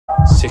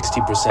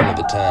60% of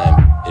the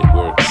time, it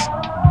works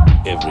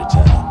every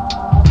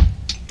time.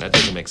 That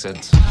doesn't make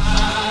sense.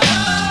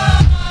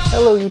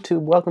 Hello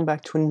YouTube, welcome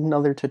back to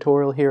another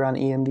tutorial here on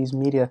EMD'S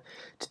Media.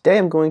 Today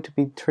I'm going to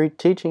be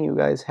teaching you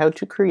guys how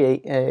to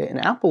create an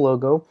Apple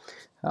logo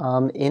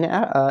in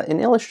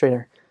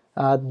Illustrator.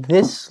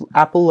 This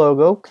Apple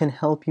logo can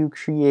help you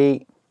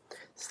create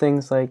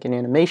things like an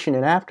animation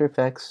in After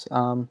Effects,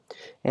 and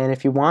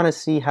if you want to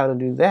see how to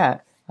do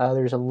that,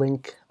 there's a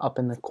link up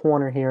in the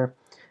corner here,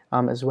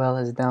 as well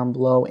as down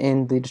below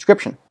in the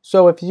description.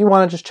 So if you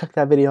want to just check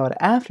that video out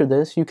after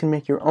this, you can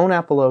make your own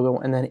Apple logo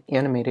and then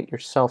animate it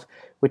yourself,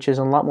 which is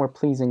a lot more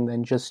pleasing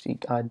than just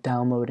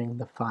downloading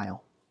the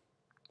file.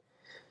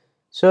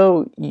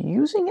 So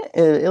using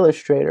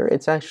Illustrator,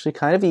 it's actually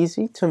kind of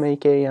easy to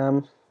make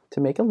a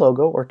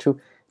logo, or to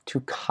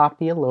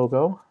copy a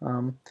logo.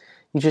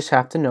 You just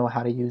have to know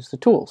how to use the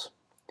tools.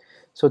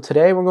 So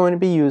today we're going to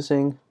be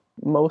using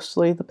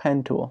mostly the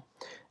pen tool.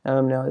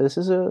 Now this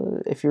is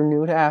if you're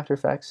new to After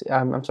Effects,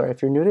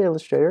 if you're new to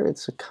Illustrator,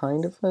 it's a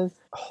kind of a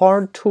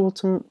hard tool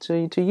to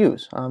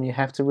use. You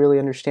have to really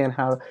understand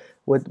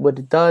what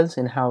it does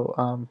and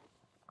how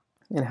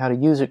to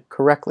use it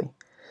correctly.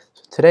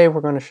 So today I'm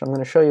going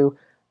to show you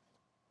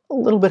a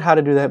little bit how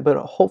to do that, but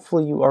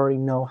hopefully you already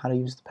know how to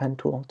use the pen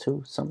tool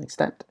to some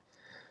extent.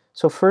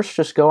 So first,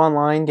 just go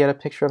online, get a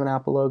picture of an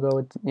Apple logo.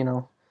 It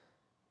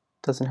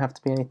doesn't have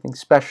to be anything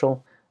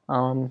special.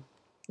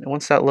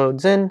 Once that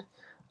loads in,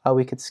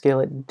 we could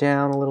scale it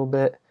down a little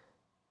bit,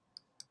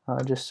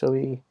 just so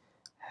we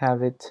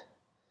have it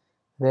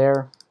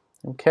there.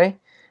 Okay,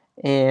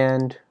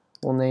 and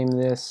we'll name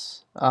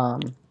this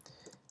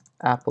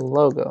Apple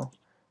logo.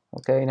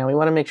 Okay, now we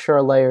want to make sure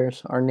our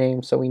layers are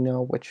named so we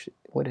know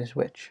what is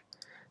which.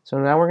 So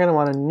now we're going to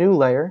want a new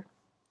layer,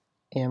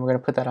 and we're going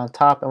to put that on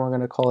top, and we're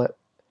going to call it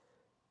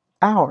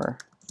our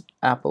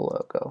Apple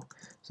logo.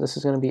 So this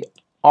is going to be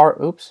our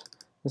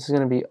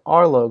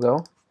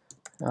logo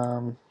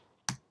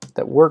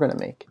that we're going to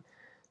make.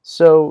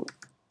 So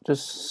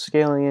just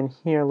scaling in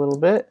here a little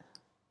bit.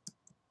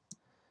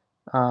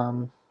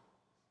 There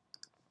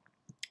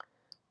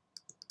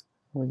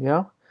we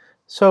go.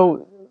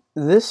 So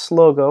this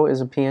logo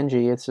is a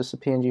PNG. It's just a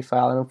PNG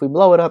file, and if we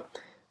blow it up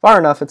far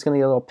enough, it's going to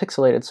get a little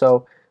pixelated.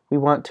 So we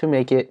want to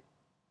make it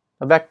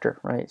a vector,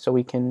 right? So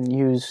we can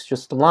use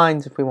just the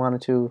lines if we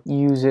wanted to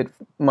use it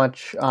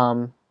much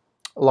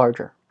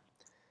larger.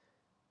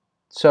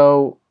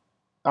 So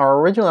our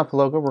original Apple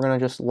logo, we're going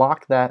to just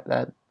lock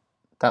that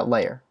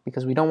layer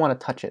because we don't want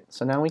to touch it.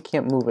 So now we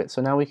can't move it. So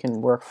now we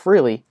can work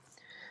freely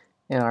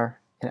in our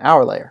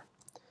layer.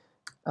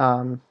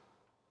 And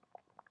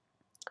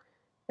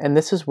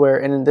this is where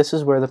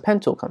the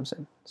pen tool comes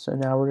in. So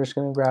now we're just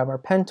going to grab our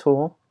pen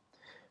tool.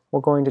 We're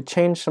going to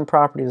change some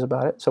properties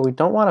about it. So we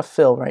don't want to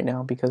fill right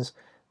now because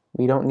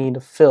we don't need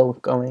a fill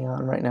going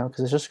on right now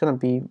because it's just going to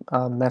be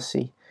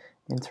messy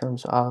in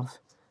terms of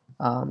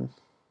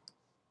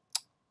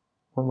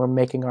when we're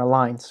making our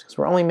lines, because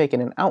we're only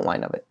making an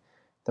outline of it.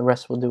 The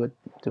rest will do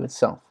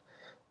itself.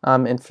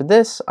 And for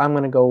this, I'm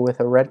going to go with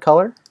a red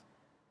color.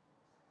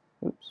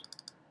 Oops.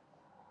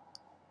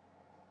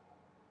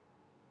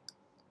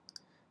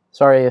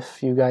 Sorry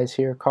if you guys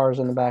hear cars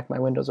in the back. My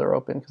windows are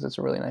open because it's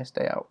a really nice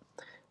day out.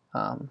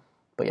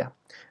 But yeah,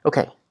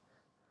 okay.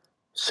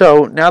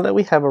 So now that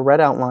we have a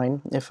red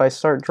outline, if I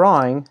start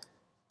drawing,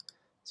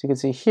 as you can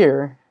see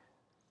here,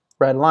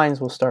 red lines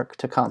will start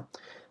to come.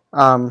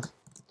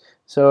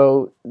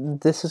 So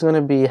this is going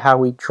to be how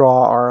we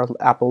draw our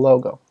Apple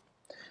logo.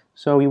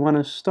 So we want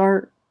to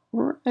start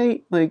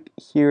right like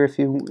here, if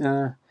you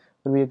would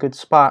be a good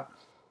spot,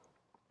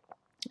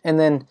 and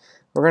then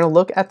we're going to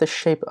look at the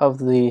shape of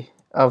the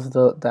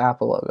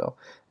Apple logo,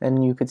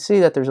 and you could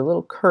see that there's a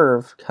little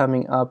curve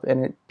coming up,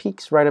 and it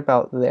peaks right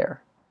about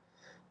there.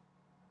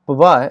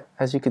 But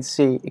as you can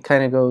see, it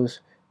kind of goes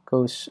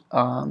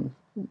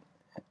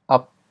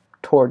up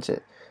towards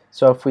it.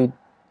 So if we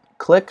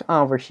click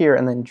over here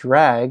and then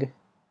drag,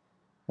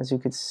 as you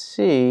can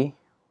see,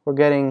 we're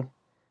getting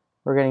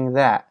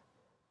that,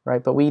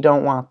 right? But we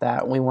don't want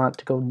that. We want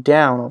to go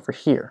down over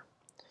here.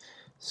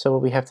 So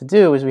what we have to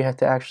do is we have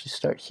to actually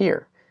start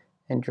here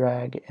and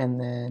drag, and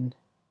then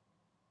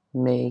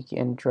make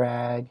and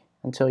drag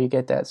until you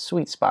get that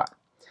sweet spot.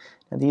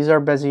 Now these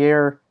are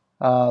Bezier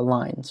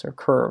lines or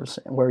curves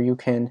where you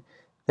can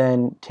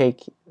then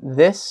take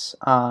this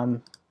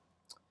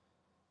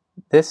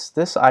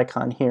this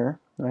icon here,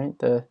 right?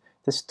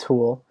 This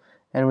tool,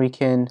 and we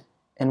can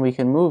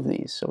move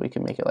these. So we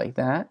can make it like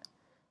that.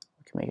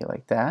 We can make it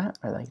like that,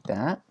 or like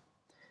that,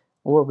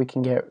 or we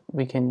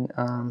can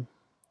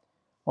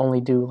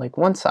only do like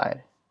one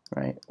side,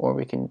 right? Or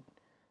we can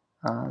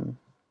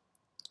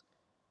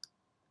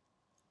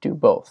do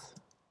both.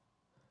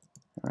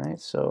 All right,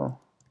 so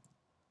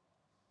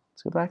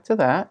let's go back to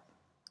that.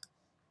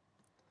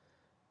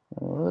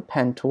 Go to the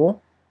pen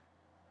tool.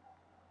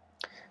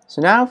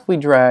 So now if we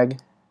drag,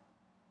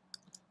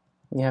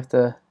 we have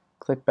to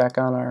click back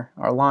on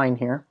our line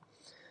here.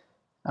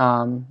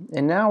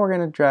 And now we're going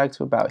to drag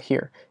to about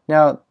here.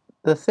 Now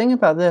the thing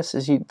about this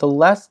is the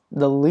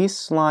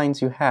least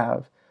lines you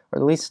have, or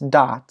the least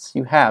dots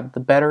you have, the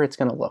better it's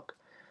going to look.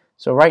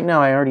 So right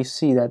now I already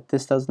see that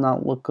this does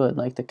not look good,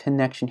 like the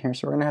connection here.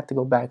 So we're going to have to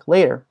go back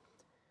later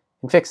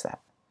and fix that.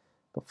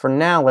 But for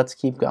now, let's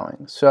keep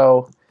going.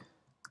 So,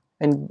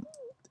 and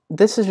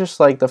this is just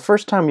like the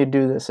first time you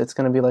do this, it's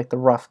going to be like the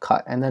rough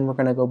cut, and then we're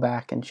going to go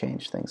back and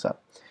change things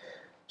up.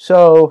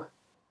 So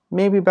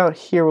maybe about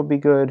here will be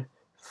good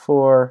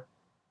for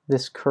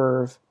this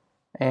curve,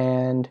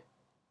 and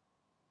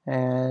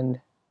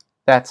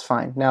that's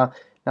fine. Now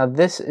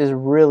this is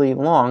really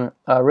long,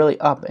 really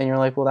up, and you're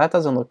like, well, that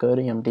doesn't look good,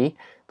 EMD.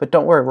 But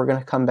don't worry, we're going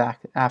to come back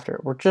after.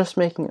 We're just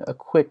making a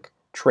quick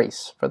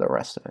trace for the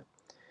rest of it.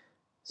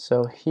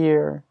 So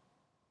here,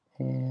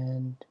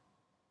 and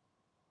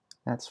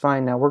that's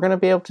fine. Now we're going to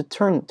be able to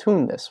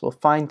tune this. We'll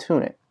fine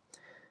tune it,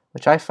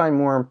 which I find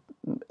more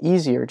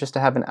easier just to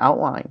have an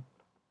outline,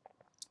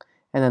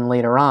 and then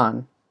later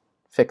on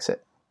fix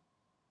it.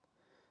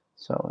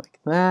 So like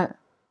that,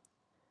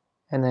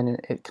 and then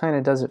it kind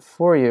of does it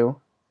for you,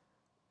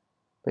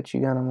 but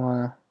you're gonna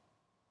want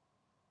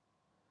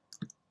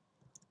to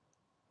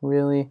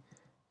really,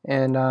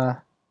 and you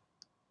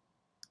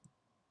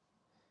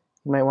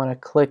might want to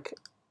click,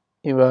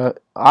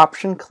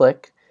 option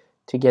click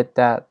to get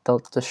that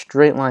the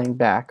straight line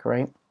back,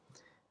 right?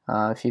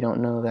 If you don't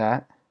know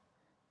that,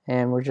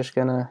 and we're just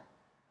gonna.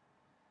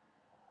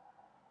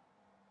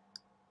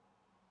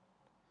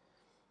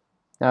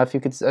 Now, if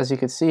you could, as you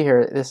can see here,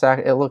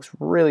 it looks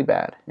really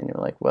bad, and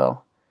you're like,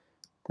 well,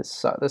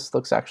 this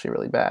looks actually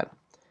really bad.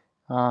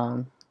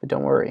 But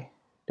don't worry,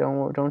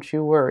 don't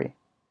you worry.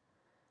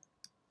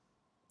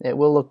 It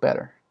will look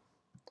better.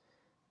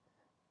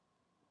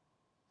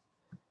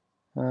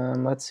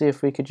 Let's see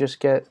if we could just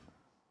get.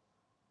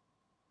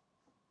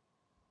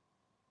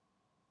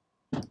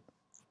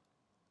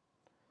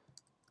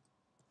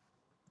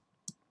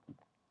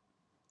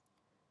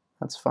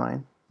 That's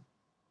fine.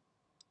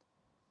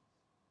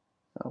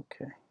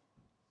 Okay.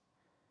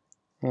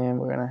 And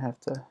we're gonna have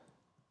to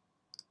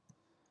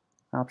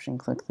option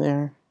click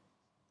there,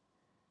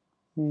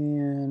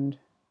 and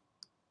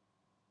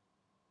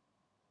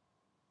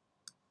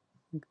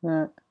like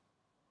that,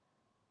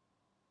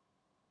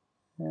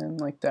 and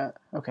like that.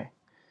 Okay.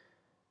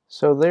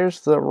 So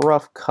there's the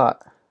rough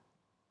cut.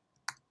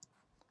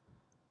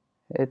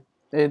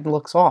 It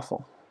looks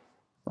awful,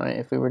 right?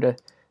 If we were to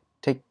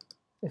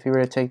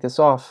take this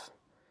off,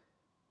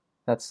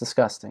 that's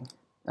disgusting.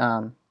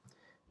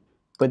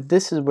 But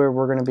this is where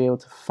we're going to be able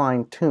to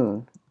fine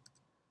tune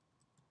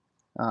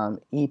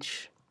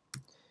each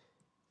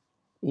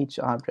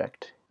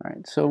object. All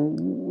right, so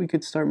we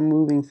could start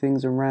moving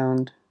things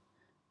around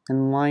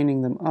and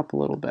lining them up a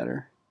little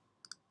better.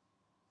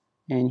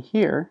 And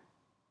here,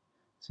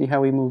 see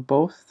how we move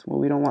both? Well,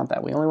 we don't want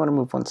that. We only want to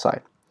move one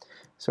side.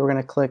 So we're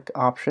going to click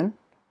Option,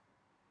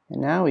 and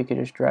now we could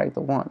just drag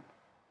the one.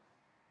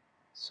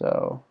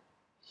 So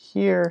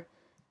here,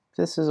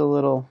 this one's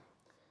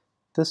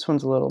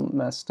a little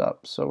messed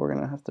up, so we're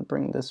going to have to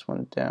bring this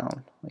one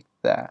down like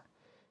that.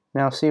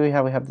 Now see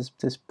how we have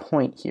this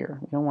point here.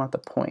 We don't want the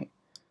point.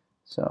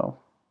 So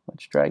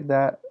let's drag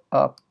that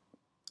up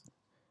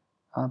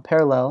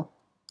parallel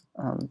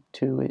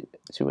to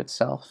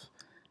itself.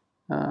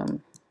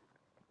 And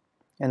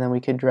then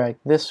we could drag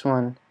this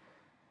one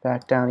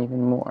back down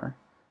even more,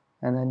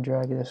 and then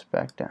drag this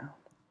back down,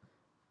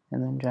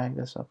 and then drag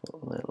this up a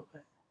little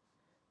bit.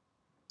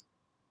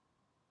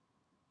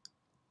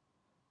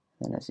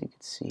 And as you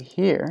can see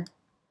here,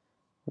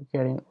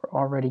 we're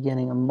already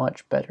getting a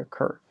much better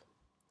curve.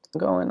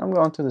 I'm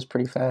going through this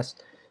pretty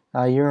fast.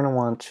 You're going to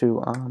want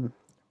to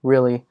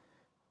really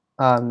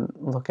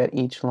look at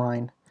each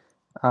line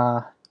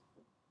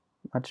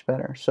much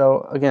better.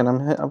 So again,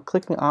 I'm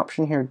clicking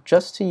Option here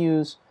just to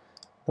use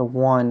the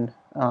one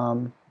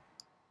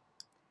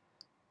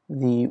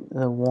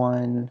the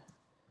one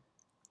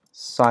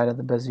side of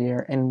the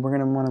Bezier, and we're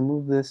going to want to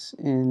move this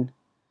in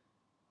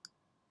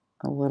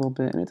a little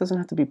bit, and it doesn't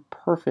have to be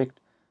perfect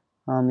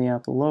on the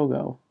Apple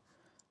logo.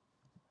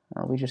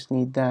 We just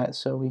need that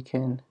so we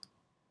can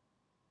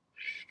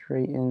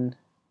straighten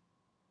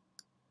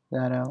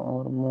that out a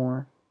little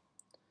more,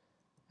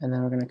 and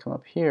then we're going to come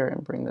up here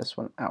and bring this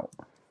one out.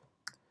 All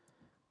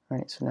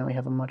right, so now we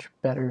have a much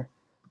better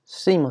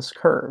seamless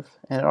curve,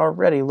 and it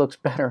already looks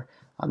better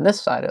on this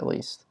side at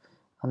least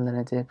than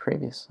it did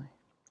previously.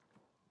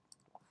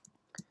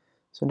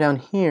 So down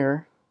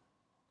here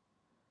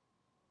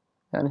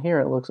it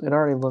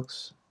already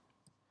looks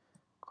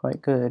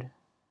quite good.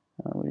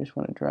 We just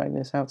want to drag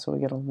this out so we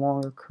get a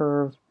longer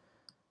curve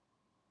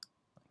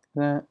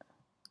like that.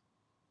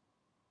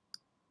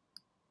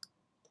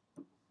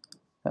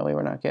 That way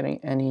we're not getting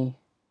any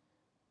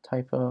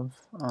type of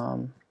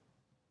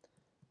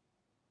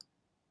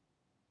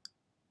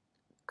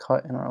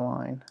cut in our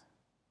line.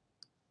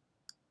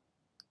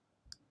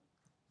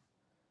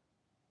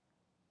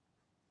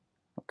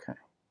 Okay,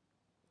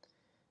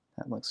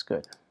 that looks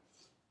good.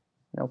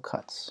 No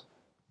cuts.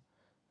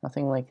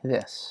 Nothing like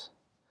this.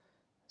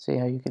 See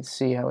how you can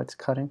see how it's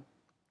cutting?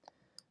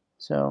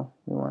 So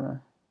we want to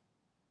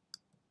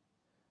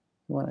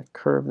you want to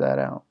curve that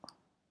out.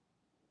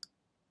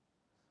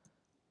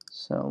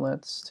 So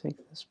let's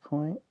take this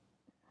point.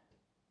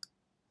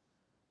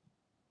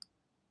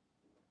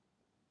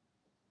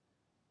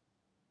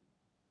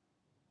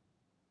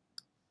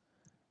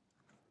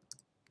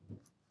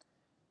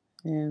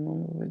 And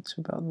we'll move it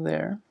to about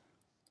there.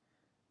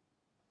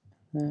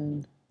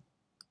 Then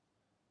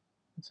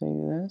let's take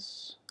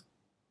this.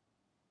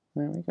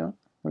 There we go.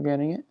 We're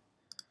getting it.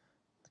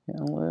 It's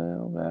getting a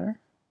little better.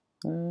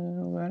 A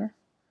little better.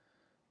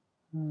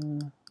 We're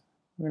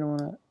going to want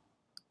to...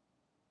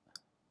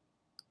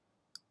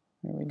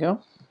 There we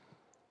go.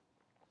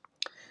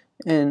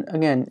 And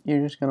again,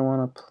 you're just going to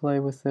want to play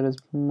with it as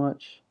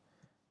much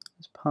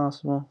as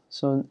possible.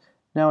 So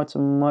now it's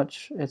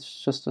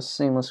just a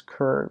seamless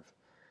curve.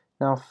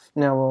 Now,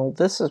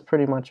 this is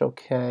pretty much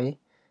okay.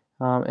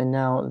 And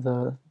now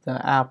the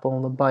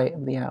apple, the bite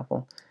of the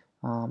apple,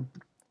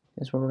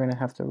 is where we're going to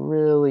have to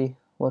really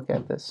look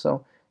at this.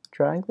 So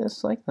drag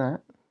this like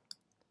that,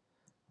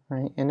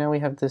 right? And now we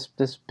have this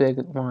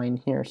big line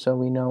here, so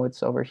we know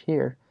it's over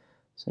here.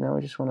 So now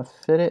we just want to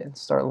fit it and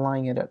start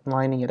lining it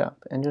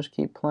up, and just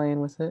keep playing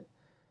with it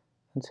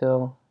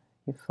until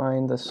you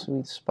find the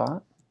sweet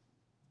spot.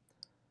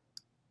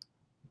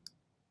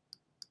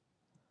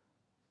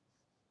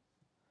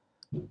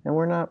 And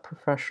we're not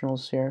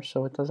professionals here,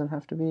 so it doesn't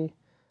have to be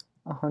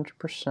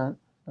 100%.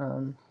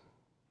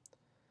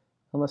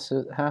 Unless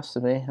it has to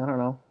be, I don't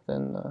know,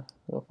 then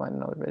we'll find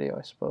another video,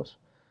 I suppose.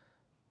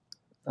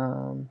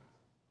 But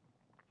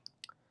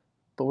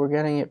we're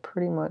getting it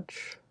pretty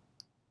much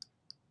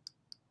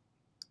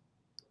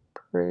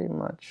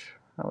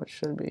how it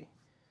should be.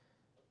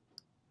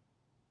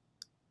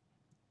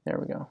 There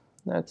we go.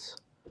 That's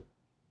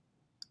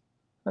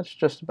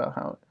just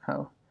about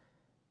how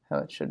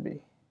it should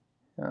be.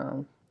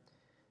 And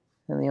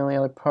the only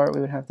other part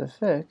we would have to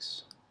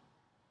fix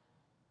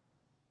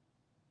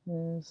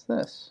is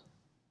this.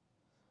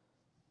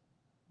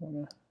 I'm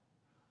going to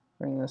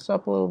bring this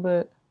up a little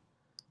bit,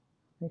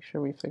 make sure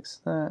we fix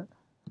that.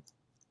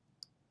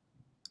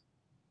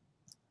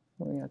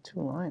 We got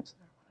two lines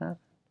there. What happened?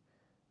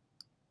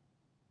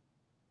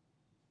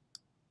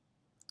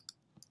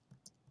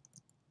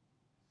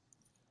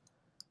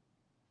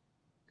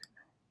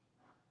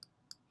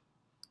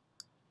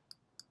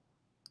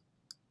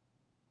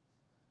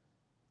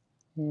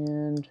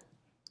 And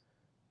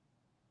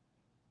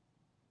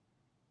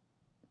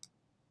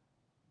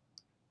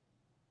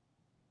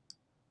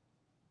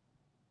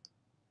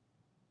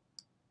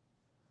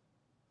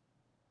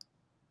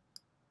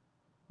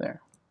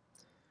there.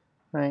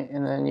 Right,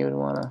 and then you would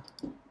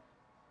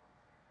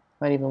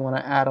might even want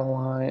to add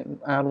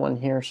one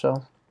here.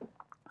 So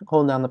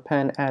hold down the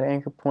pen, add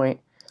anchor point,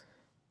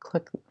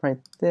 click right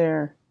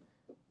there,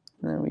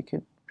 and then we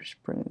could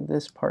just bring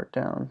this part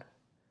down,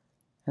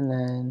 and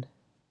then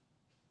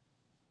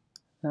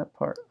that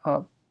part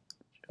up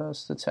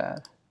just a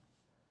tad.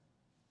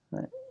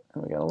 Right,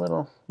 and we got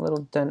a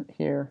little dent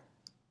here.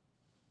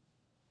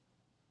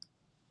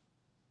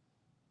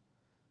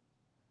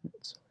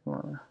 So we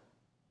want to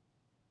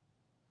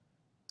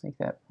make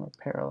that more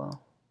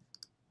parallel,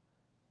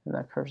 and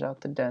that curves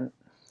out the dent.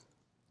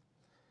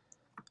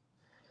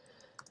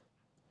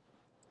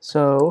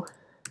 So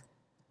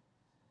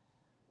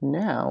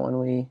now when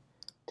we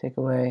take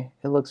away,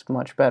 it looks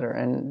much better,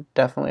 and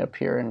definitely up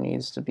here it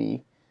needs to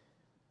be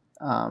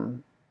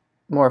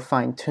more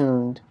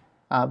fine-tuned,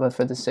 but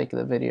for the sake of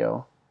the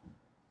video,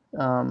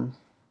 I'm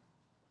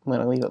going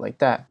to leave it like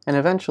that. And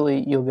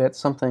eventually you'll get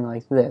something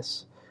like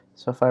this.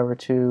 So if I were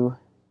to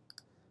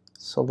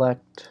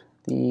select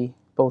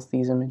both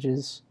these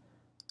images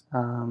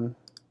and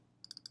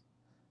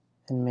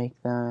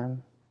make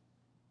them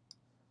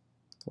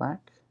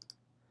black,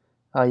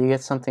 you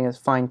get something as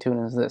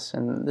fine-tuned as this.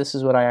 And this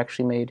is what I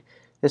actually made.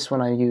 This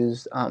one I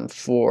used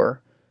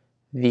for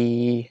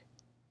the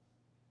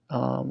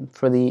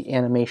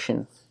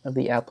animation of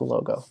the Apple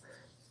logo.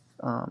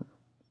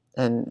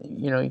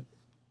 And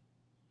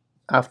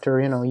after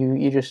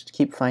you just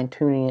keep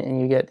fine-tuning it,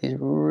 and you get these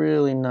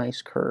really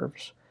nice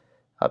curves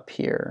up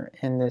here,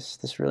 and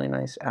this really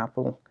nice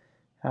apple,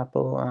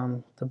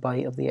 the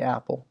bite of the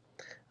apple.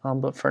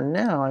 But for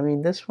now, I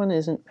mean, this one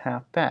isn't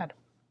half bad.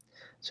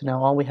 So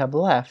now all we have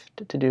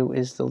left to do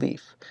is the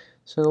leaf.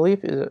 So the leaf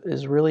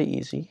is really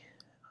easy.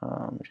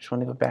 Just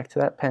want to go back to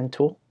that pen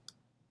tool,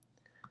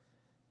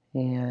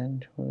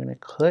 and we're going to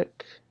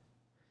click,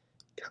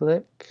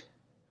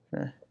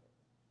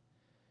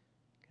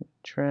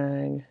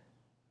 drag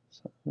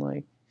something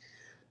like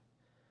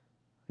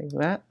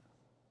that.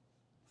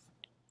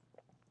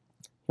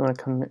 You want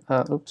to come,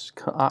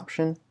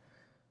 option,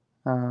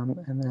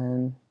 and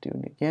then do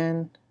it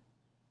again,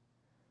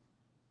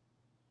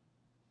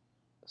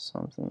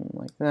 something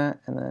like that,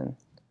 and then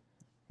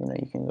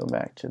you can go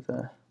back to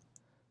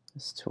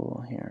this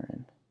tool here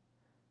and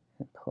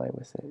play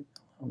with it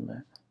a little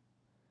bit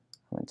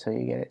until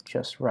you get it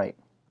just right,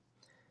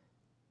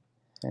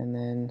 and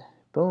then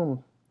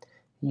boom,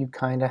 you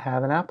kind of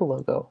have an Apple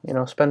logo.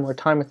 Spend more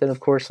time with it, of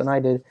course, than I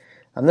did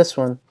on this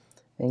one,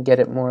 and get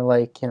it more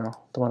like, you know,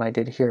 the one I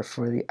did here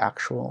for the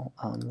actual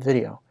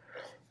video.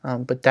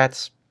 But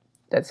that's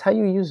how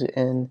you use it,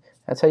 and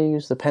that's how you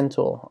use the pen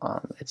tool.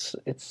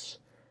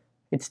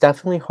 It's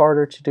definitely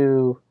harder to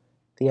do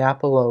the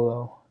Apple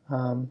logo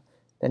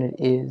than it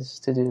is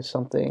to do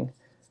something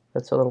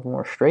that's a little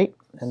more straight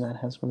and that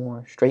has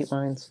more straight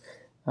lines.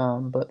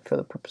 But for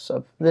the purpose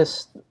of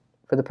this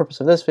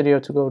video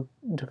to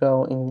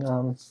go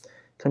in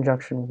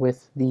conjunction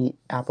with the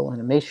Apple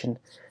animation,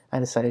 I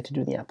decided to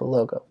do the Apple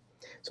logo.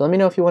 So let me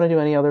know if you want to do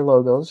any other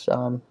logos.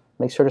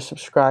 Make sure to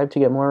subscribe to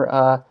get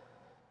more.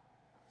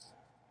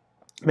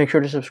 Make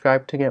sure to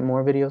subscribe to get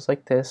more videos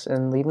like this,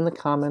 and leave in the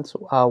comments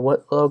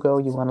what logo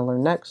you want to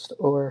learn next,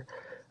 or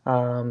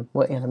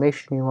what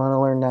animation you want to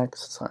learn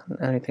next,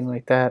 anything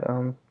like that.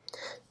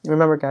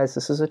 Remember, guys,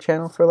 this is a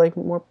channel for like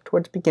more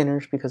towards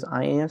beginners, because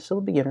I am still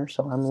a beginner,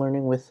 so I'm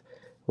learning with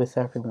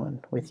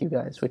everyone, with you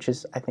guys, which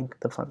is, I think,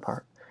 the fun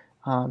part.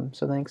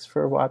 So thanks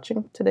for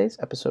watching today's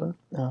episode.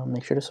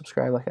 Make sure to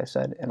subscribe, like I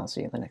said, and I'll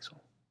see you in the next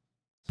one.